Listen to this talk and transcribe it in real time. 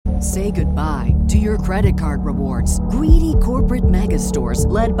Say goodbye to your credit card rewards. Greedy corporate mega stores,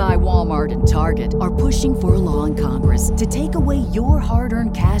 led by Walmart and Target, are pushing for a law in Congress to take away your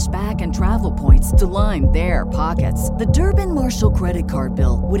hard-earned cash back and travel points to line their pockets. The Durbin-Marshall credit card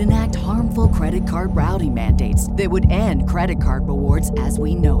bill would enact harmful credit card routing mandates that would end credit card rewards as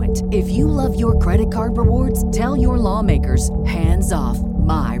we know it. If you love your credit card rewards, tell your lawmakers, hands off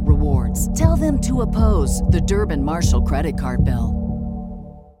my rewards. Tell them to oppose the Durbin-Marshall credit card bill.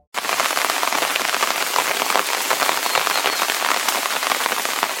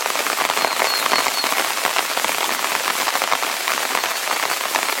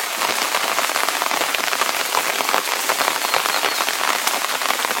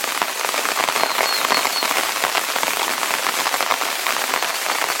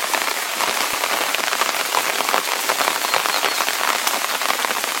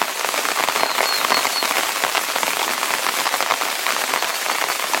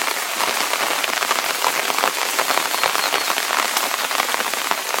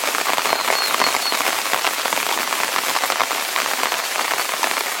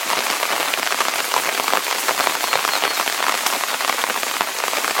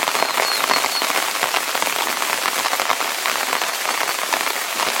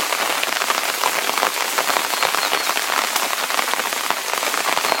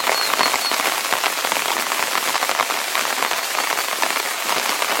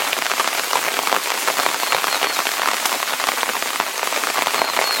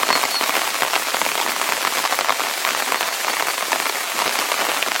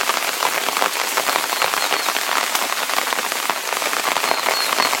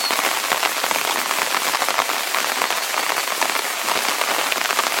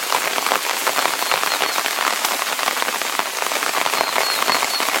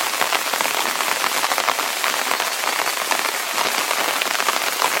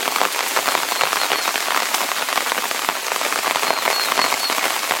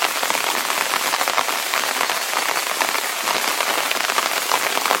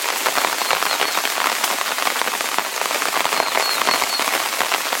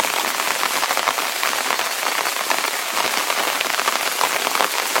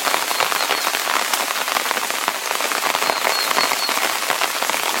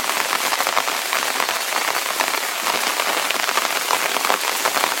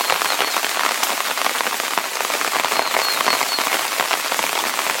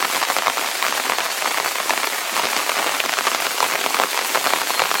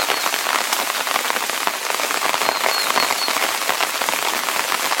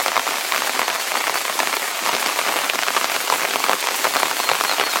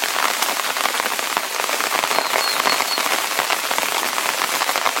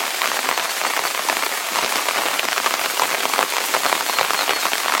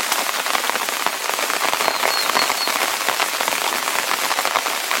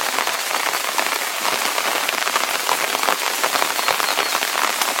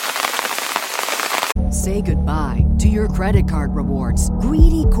 Say goodbye to your credit card rewards.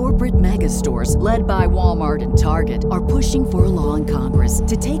 Greedy corporate mega stores, led by Walmart and Target, are pushing for a law in Congress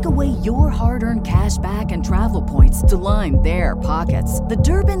to take away your hard-earned cash back and travel points to line their pockets. The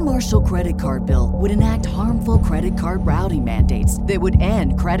Durbin-Marshall credit card bill would enact harmful credit card routing mandates that would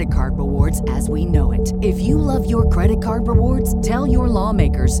end credit card rewards as we know it. If you love your credit card rewards, tell your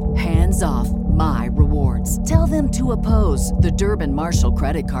lawmakers, hands off my rewards. Tell them to oppose the Durbin-Marshall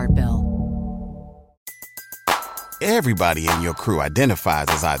credit card bill. Everybody in your crew identifies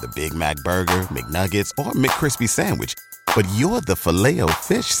as either Big Mac Burger, McNuggets, or McCrispy Sandwich. But you're the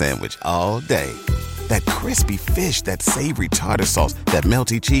Filet-O-Fish Sandwich all day. That crispy fish, that savory tartar sauce, that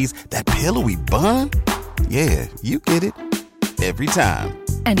melty cheese, that pillowy bun. Yeah, you get it. Every time.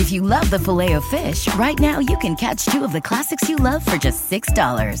 And if you love the Filet-O-Fish, right now you can catch two of the classics you love for just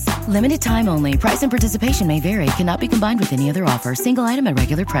 $6. Limited time only. Price and participation may vary. Cannot be combined with any other offer. Single item at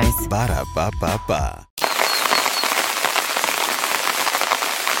regular price. Ba-da-ba-ba-ba.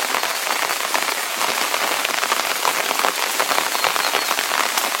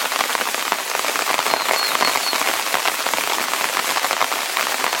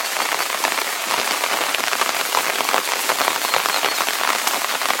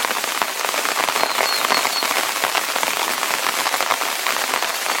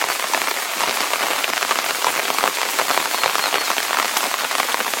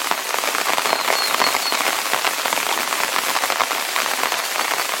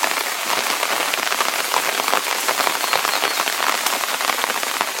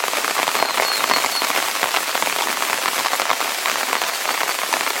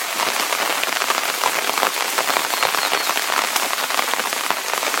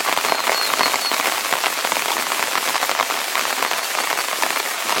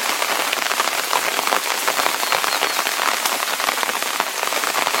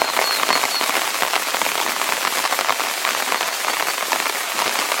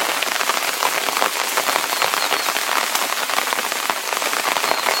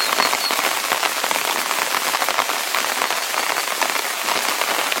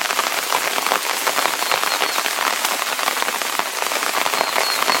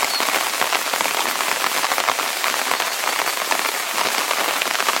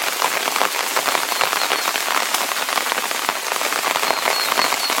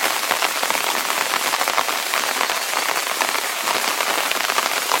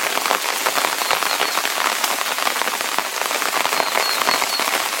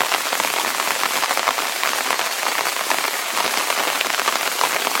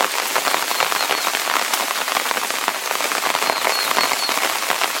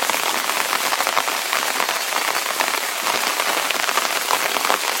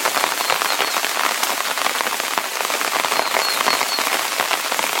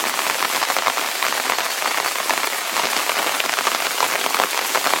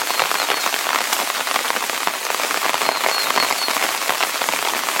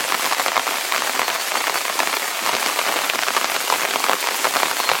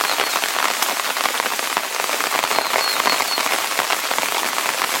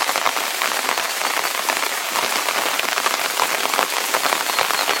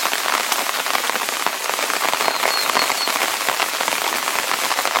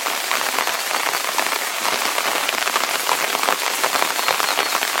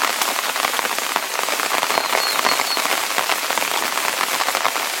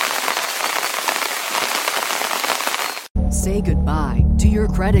 say goodbye to your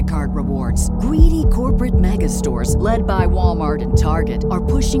credit card rewards. Greedy corporate mega stores, led by Walmart and Target, are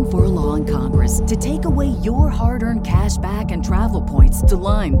pushing for a law in Congress to take away your hard-earned cash back and travel points to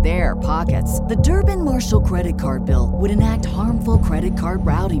line their pockets. The Durbin-Marshall credit card bill would enact harmful credit card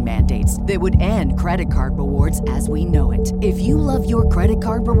routing mandates that would end credit card rewards as we know it. If you love your credit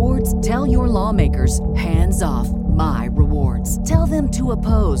card rewards, tell your lawmakers, hands off my rewards. Tell them to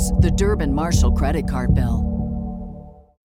oppose the Durbin-Marshall credit card bill.